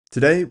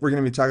Today, we're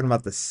going to be talking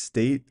about the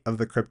state of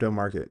the crypto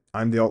market.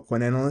 I'm the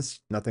Altcoin Analyst.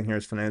 Nothing here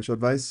is financial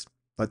advice.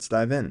 Let's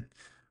dive in.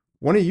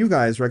 One of you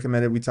guys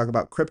recommended we talk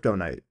about Crypto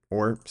Night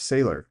or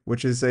Sailor,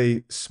 which is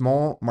a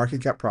small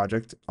market cap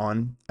project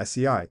on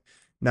SEI.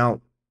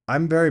 Now,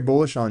 I'm very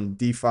bullish on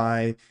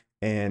DeFi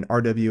and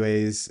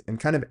RWAs and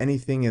kind of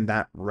anything in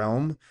that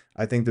realm.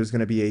 I think there's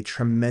going to be a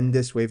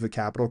tremendous wave of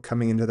capital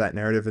coming into that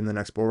narrative in the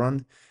next bull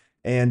run.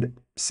 And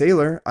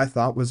Sailor, I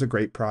thought, was a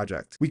great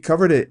project. We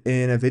covered it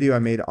in a video I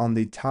made on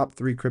the top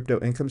 3 crypto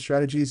income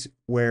strategies,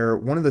 where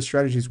one of the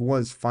strategies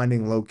was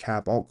finding low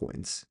cap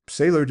altcoins.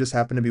 Sailor just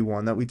happened to be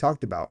one that we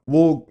talked about.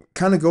 We'll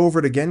kind of go over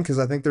it again because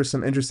I think there's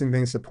some interesting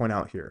things to point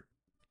out here.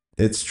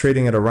 It's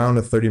trading at around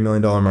a $30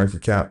 million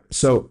market cap.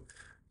 So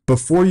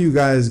before you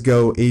guys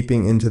go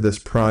aping into this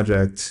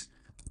project,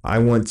 I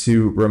want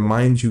to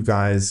remind you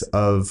guys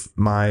of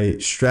my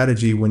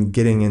strategy when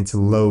getting into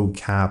low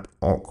cap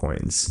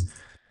altcoins.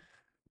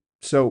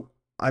 So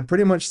I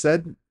pretty much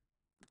said,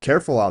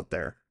 careful out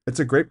there.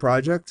 It's a great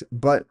project,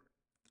 but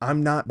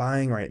I'm not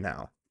buying right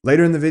now.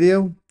 Later in the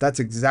video, that's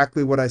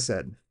exactly what I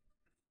said.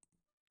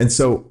 And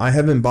so I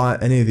haven't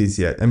bought any of these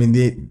yet. I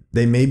mean,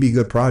 they may be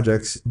good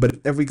projects, but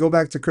if we go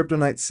back to Crypto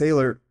Night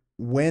Sailor,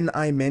 when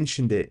I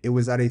mentioned it, it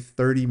was at a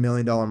 $30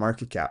 million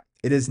market cap.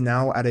 It is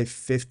now at a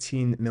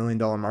 $15 million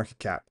market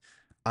cap.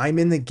 I'm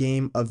in the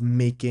game of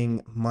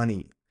making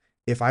money.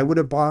 If I would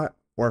have bought,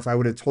 or if I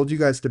would have told you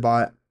guys to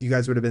buy, you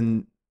guys would have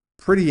been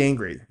pretty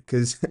angry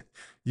because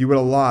you would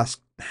have lost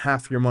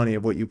half your money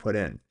of what you put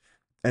in.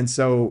 And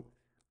so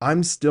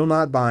I'm still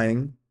not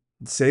buying.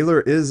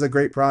 Sailor is a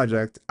great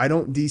project. I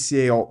don't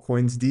DCA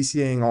altcoins.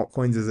 DCAing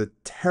altcoins is a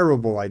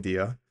terrible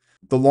idea.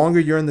 The longer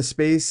you're in the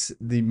space,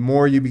 the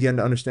more you begin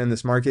to understand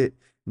this market.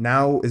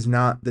 Now is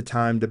not the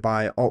time to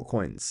buy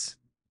altcoins.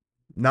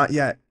 Not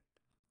yet.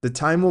 The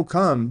time will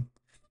come.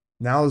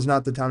 Now is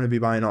not the time to be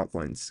buying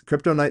altcoins.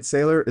 Crypto Night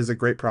Sailor is a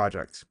great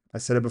project. I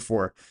said it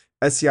before.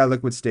 SCI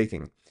liquid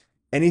staking.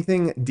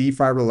 Anything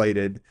DeFi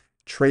related,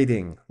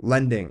 trading,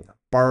 lending,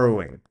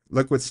 borrowing,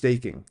 liquid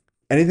staking,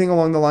 anything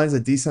along the lines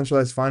of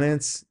decentralized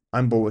finance,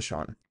 I'm bullish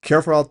on.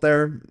 Careful out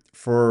there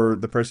for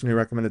the person who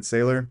recommended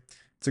Sailor.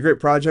 It's a great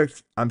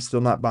project. I'm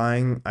still not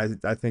buying.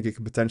 I think it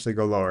could potentially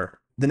go lower.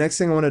 The next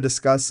thing I want to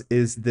discuss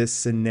is this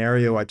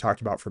scenario I talked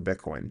about for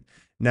Bitcoin.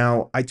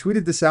 Now, I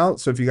tweeted this out,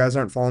 so if you guys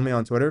aren't following me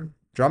on Twitter,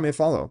 drop me a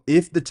follow.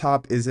 If the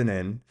top isn't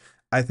in,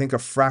 I think a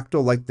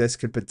fractal like this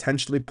could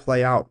potentially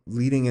play out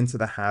leading into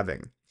the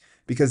halving,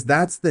 because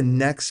that's the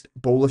next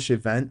bullish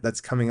event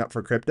that's coming up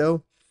for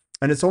crypto,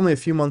 and it's only a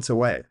few months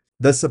away.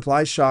 The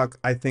supply shock,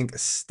 I think,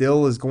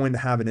 still is going to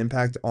have an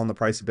impact on the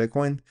price of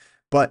Bitcoin,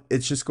 but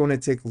it's just going to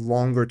take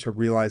longer to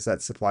realize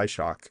that supply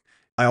shock.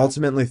 I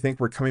ultimately think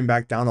we're coming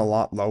back down a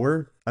lot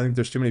lower. I think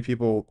there's too many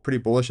people pretty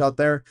bullish out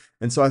there.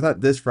 And so I thought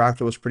this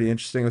fractal was pretty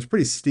interesting. It was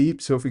pretty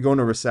steep. So if we go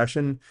into a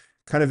recession,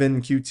 kind of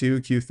in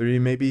Q2,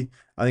 Q3, maybe,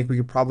 I think we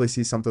could probably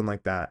see something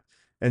like that.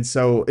 And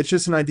so it's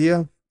just an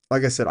idea.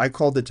 Like I said, I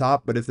called the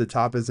top, but if the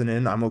top isn't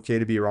in, I'm okay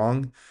to be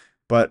wrong.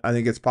 But I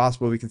think it's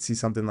possible we could see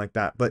something like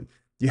that. But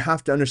you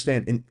have to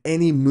understand, in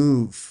any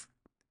move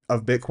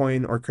of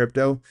Bitcoin or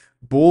crypto,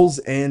 bulls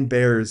and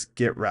bears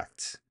get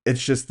wrecked.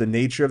 It's just the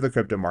nature of the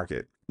crypto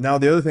market. Now,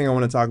 the other thing I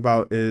want to talk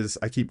about is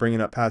I keep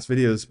bringing up past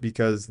videos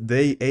because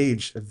they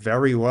aged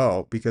very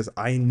well because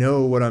I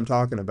know what I'm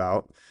talking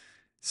about.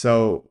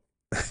 So,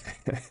 all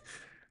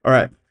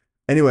right.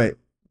 Anyway,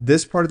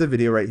 this part of the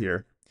video right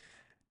here,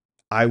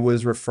 I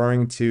was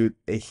referring to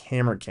a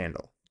hammer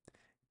candle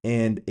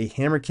and a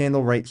hammer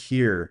candle right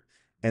here.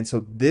 And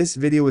so this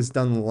video was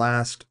done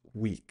last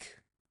week.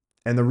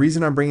 And the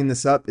reason I'm bringing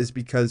this up is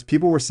because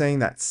people were saying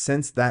that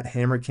since that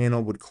hammer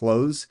candle would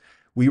close,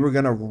 we were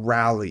going to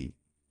rally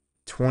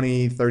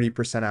 20,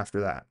 30% after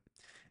that.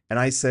 And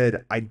I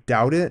said, I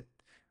doubt it.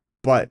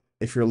 But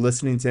if you're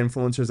listening to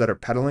influencers that are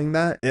peddling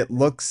that, it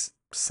looks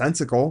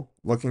sensical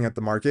looking at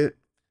the market,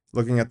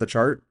 looking at the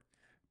chart.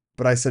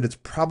 But I said it's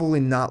probably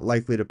not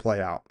likely to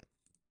play out.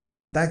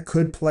 That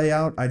could play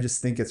out. I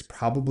just think it's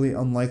probably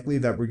unlikely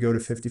that we go to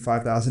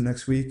 55,000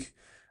 next week.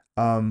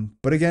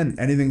 But again,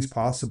 anything's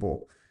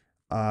possible.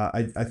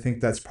 I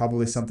think that's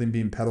probably something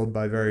being peddled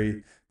by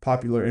very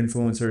popular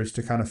influencers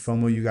to kind of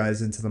FOMO you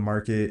guys into the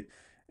market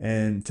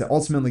and to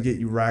ultimately get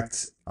you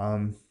wrecked.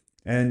 And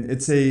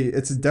it's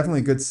definitely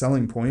a good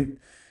selling point.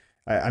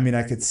 I mean,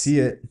 I could see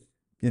it,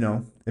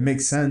 it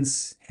makes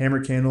sense.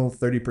 Hammer candle,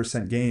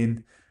 30%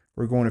 gain.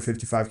 We're going to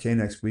 55K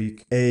next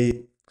week.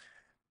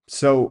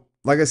 So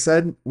like I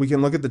said, we can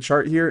look at the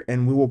chart here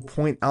and we will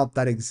point out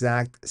that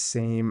exact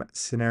same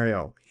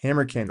scenario.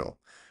 Hammer candle,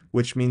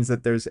 which means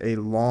that there's a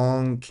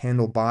long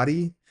candle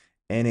body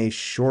and a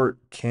short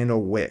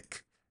candle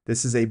wick.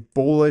 This is a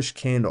bullish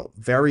candle,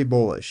 very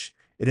bullish.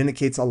 It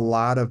indicates a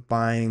lot of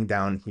buying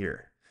down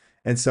here.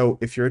 And so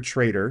if you're a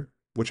trader,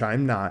 which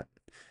I'm not,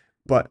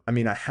 but I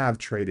mean, I have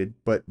traded,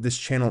 but this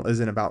channel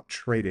isn't about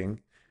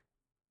trading.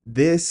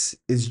 This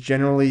is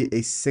generally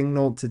a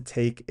signal to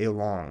take a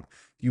long.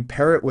 You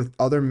pair it with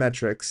other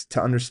metrics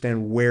to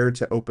understand where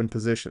to open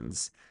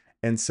positions.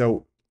 And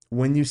so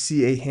when you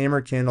see a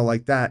hammer candle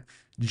like that,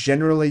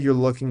 generally you're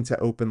looking to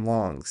open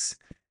longs.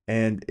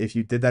 And if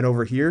you did that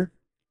over here,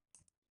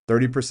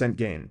 30%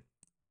 gain.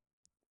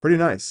 Pretty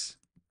nice.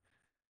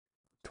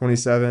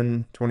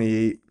 27,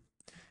 28.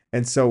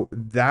 And so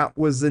that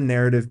was the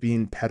narrative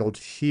being peddled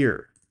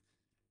here.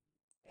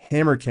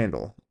 Hammer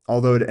candle,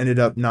 although it ended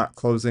up not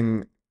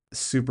closing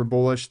super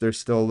bullish, there's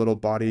still a little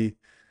body,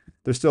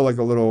 there's still like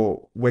a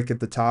little wick at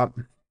the top,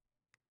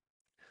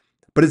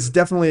 but it's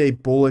definitely a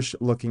bullish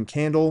looking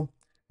candle.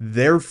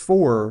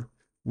 Therefore,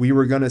 we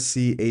were going to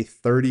see a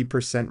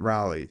 30%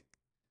 rally,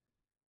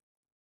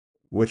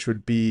 which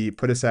would be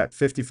put us at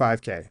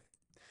 55K.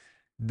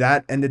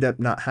 That ended up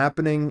not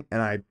happening,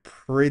 and I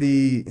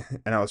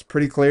was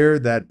pretty clear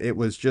that it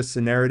was just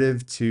a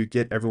narrative to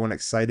get everyone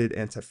excited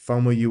and to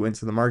FOMO you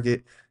into the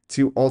market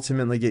to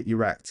ultimately get you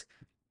wrecked.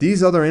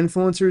 These other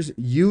influencers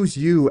use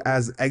you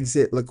as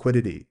exit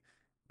liquidity.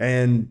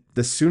 And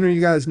the sooner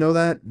you guys know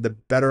that, the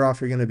better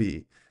off you're going to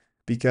be,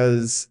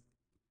 because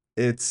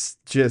it's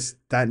just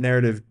that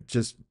narrative,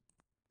 just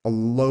a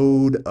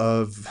load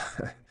of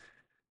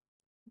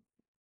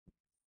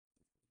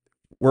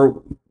we're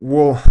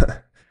we'll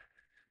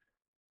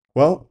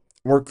well,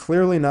 we're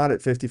clearly not at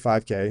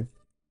 55K,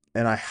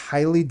 and I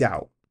highly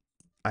doubt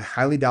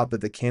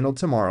that the candle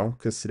tomorrow,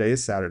 because today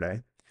is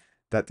Saturday,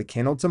 that the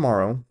candle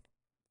tomorrow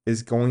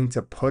is going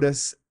to put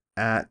us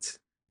at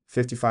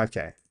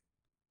 55K.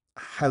 I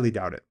highly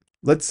doubt it.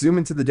 Let's zoom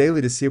into the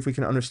daily to see if we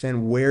can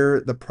understand where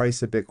the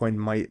price of Bitcoin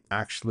might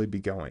actually be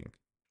going.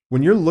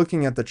 When you're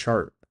looking at the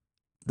chart,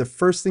 the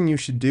first thing you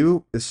should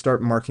do is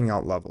start marking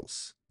out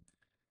levels.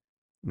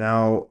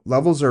 Now,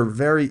 levels are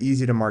very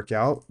easy to mark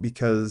out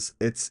because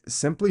it's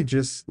simply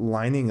just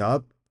lining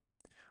up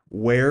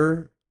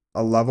where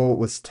a level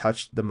was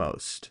touched the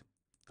most.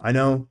 I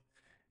know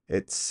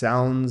it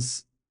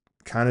sounds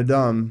kind of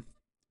dumb,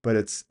 but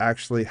it's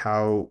actually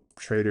how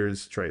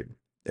traders trade.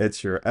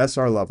 It's your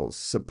SR levels,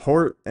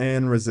 support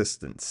and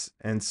resistance.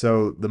 And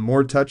so the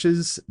more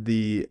touches,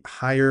 the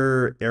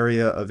higher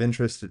area of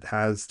interest it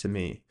has to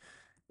me.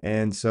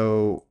 And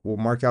so we'll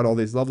mark out all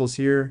these levels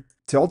here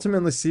to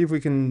ultimately see if we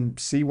can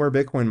see where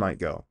Bitcoin might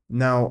go.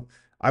 Now,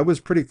 I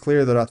was pretty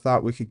clear that I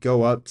thought we could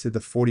go up to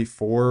the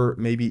 44,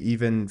 maybe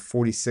even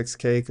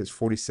 46K, because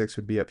 46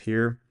 would be up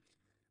here,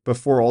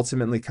 before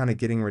ultimately kind of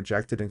getting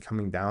rejected and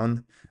coming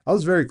down. I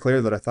was very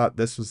clear that I thought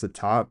this was the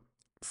top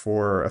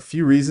for a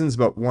few reasons,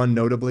 but one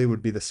notably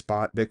would be the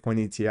spot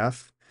Bitcoin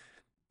ETF.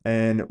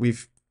 And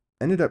we've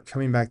ended up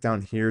coming back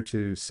down here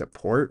to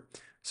support.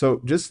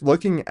 So just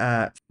looking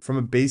at from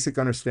a basic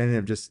understanding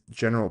of just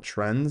general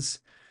trends,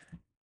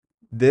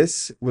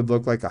 this would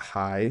look like a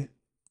high.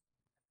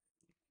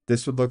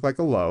 This would look like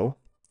a low.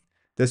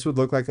 This would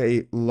look like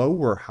a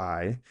lower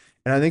high.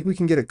 And I think we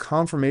can get a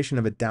confirmation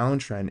of a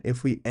downtrend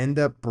if we end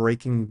up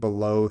breaking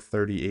below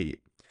 38.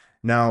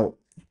 Now,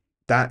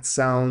 that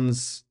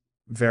sounds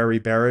very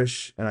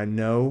bearish, and I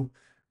know,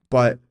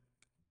 but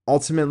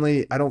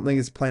ultimately, I don't think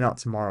it's playing out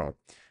tomorrow.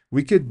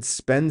 We could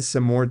spend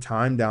some more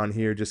time down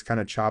here just kind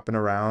of chopping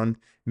around,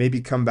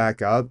 maybe come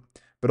back up.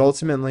 But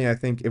ultimately, I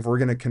think if we're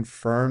going to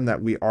confirm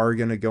that we are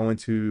going to go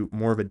into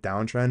more of a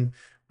downtrend,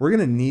 we're going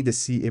to need to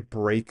see a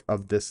break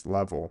of this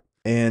level.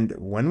 And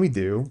when we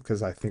do,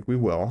 because I think we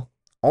will,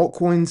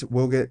 altcoins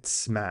will get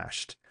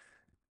smashed.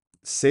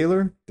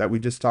 Sailor, that we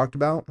just talked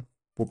about,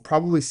 will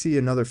probably see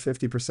another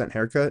 50%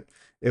 haircut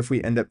if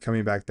we end up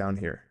coming back down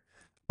here.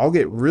 I'll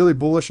get really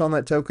bullish on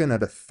that token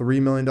at a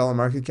 $3 million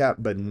market cap,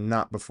 but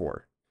not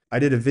before. I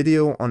did a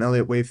video on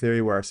Elliott Wave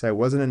Theory where I said I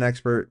wasn't an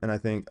expert, and I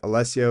think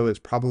Alessio is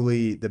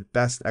probably the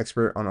best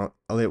expert on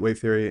Elliott Wave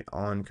Theory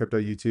on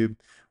crypto YouTube,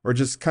 or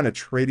just kind of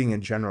trading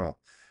in general.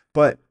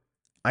 But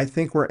I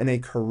think we're in a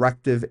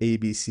corrective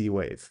ABC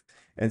wave.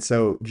 And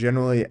so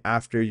generally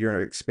after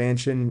your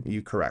expansion,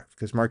 you correct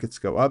because markets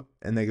go up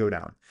and they go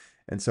down.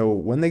 And so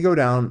when they go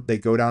down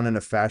in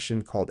a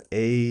fashion called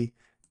A,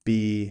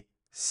 B,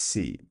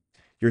 C.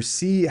 Your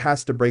C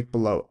has to break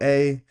below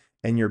A,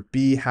 and your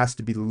B has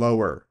to be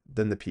lower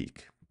than the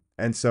peak.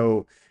 And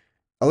so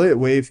Elliott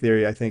Wave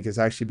Theory, I think, is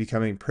actually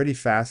becoming pretty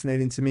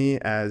fascinating to me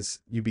as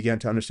you begin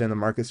to understand the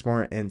markets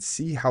more and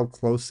see how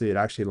closely it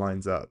actually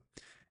lines up.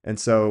 And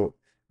so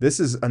this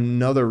is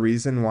another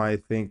reason why I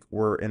think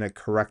we're in a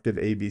corrective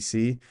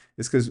ABC,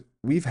 is because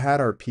we've had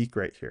our peak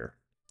right here.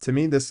 To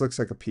me, this looks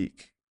like a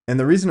peak. And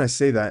the reason I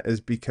say that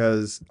is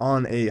because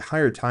on a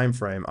higher time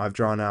frame, I've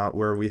drawn out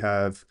where we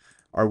have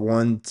our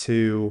 1,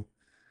 2,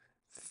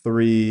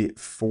 3,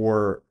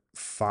 4,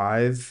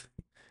 5,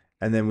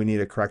 and then we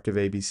need a corrective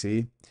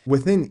ABC.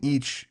 Within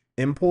each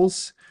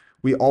impulse,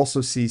 we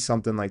also see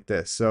something like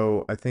this.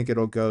 So I think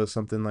it'll go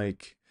something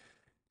like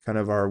kind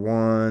of our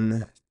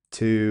 1,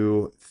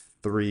 2,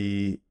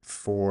 3,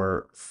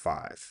 4,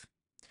 5.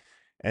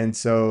 And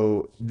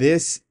so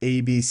this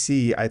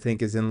ABC, I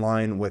think, is in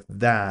line with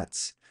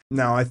that.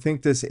 Now, I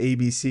think this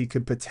ABC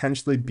could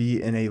potentially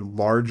be in a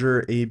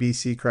larger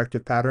ABC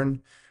corrective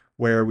pattern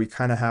where we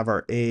kind of have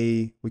our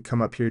A, we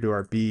come up here to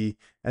our B,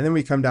 and then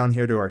we come down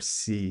here to our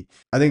C.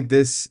 I think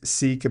this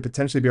C could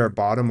potentially be our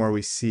bottom where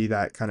we see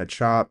that kind of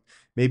chop,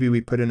 maybe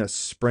we put in a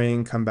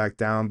spring, come back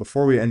down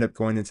before we end up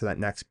going into that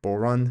next bull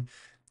run.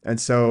 And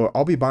so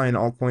I'll be buying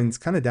altcoins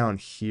kind of down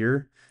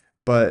here,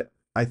 but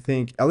I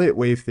think Elliott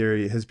wave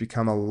theory has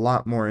become a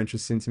lot more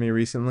interesting to me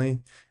recently.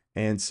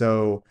 And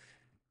so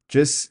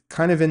just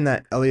kind of in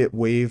that Elliott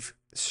wave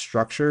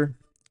structure,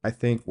 I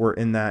think we're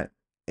in that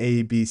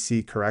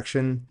ABC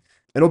correction.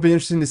 It'll be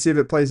interesting to see if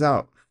it plays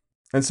out.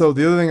 And so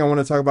the other thing I want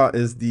to talk about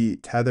is the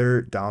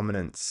tether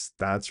dominance.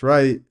 That's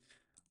right.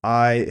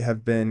 I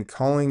have been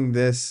calling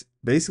this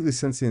basically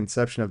since the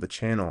inception of the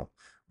channel,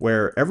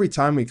 where every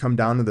time we come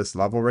down to this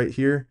level right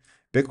here,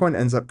 Bitcoin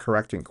ends up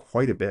correcting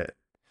quite a bit.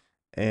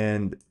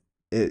 And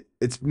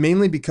it's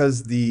mainly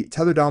because the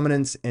tether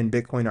dominance and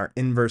Bitcoin are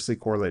inversely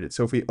correlated.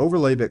 So if we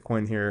overlay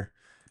Bitcoin here,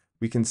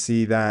 we can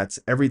see that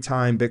every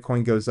time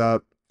Bitcoin goes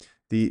up,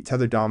 the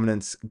tether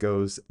dominance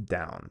goes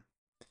down.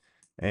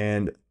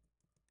 And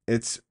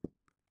it's,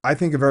 I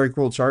think, a very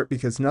cool chart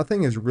because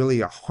nothing is really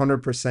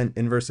 100%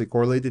 inversely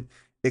correlated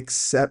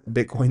except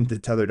Bitcoin to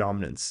tether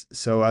dominance.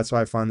 So that's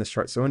why I find this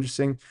chart so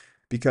interesting,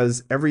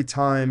 because every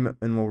time,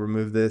 and we'll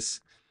remove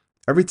this,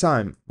 every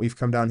time we've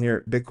come down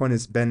here, Bitcoin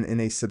has been in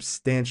a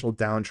substantial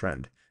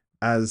downtrend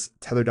as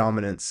tether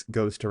dominance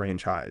goes to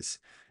range highs.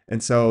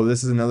 And so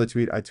this is another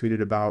tweet I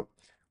tweeted about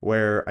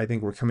where I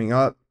think we're coming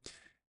up.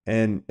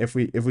 And if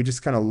we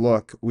just kind of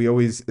look, we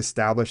always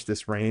establish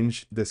this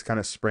range, this kind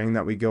of spring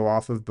that we go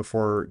off of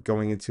before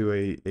going into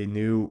a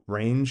new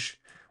range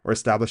or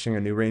establishing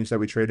a new range that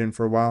we trade in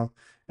for a while.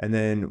 And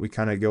then we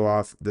kind of go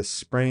off the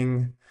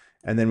spring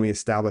and then we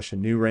establish a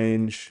new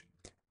range.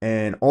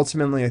 And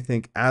ultimately, I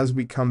think as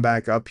we come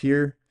back up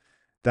here,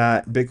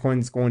 that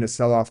Bitcoin's going to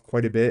sell off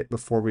quite a bit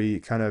before we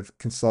kind of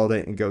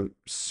consolidate and go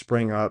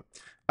spring up.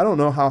 I don't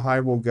know how high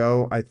we'll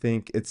go. I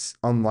think it's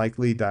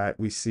unlikely that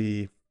we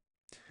see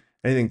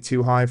anything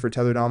too high for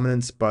tether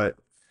dominance, but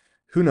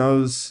who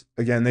knows?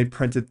 Again, they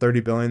printed 30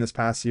 billion this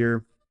past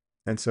year,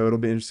 and so it'll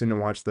be interesting to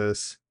watch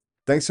this.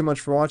 Thanks so much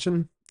for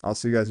watching. I'll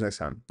see you guys next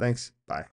time. Thanks. Bye.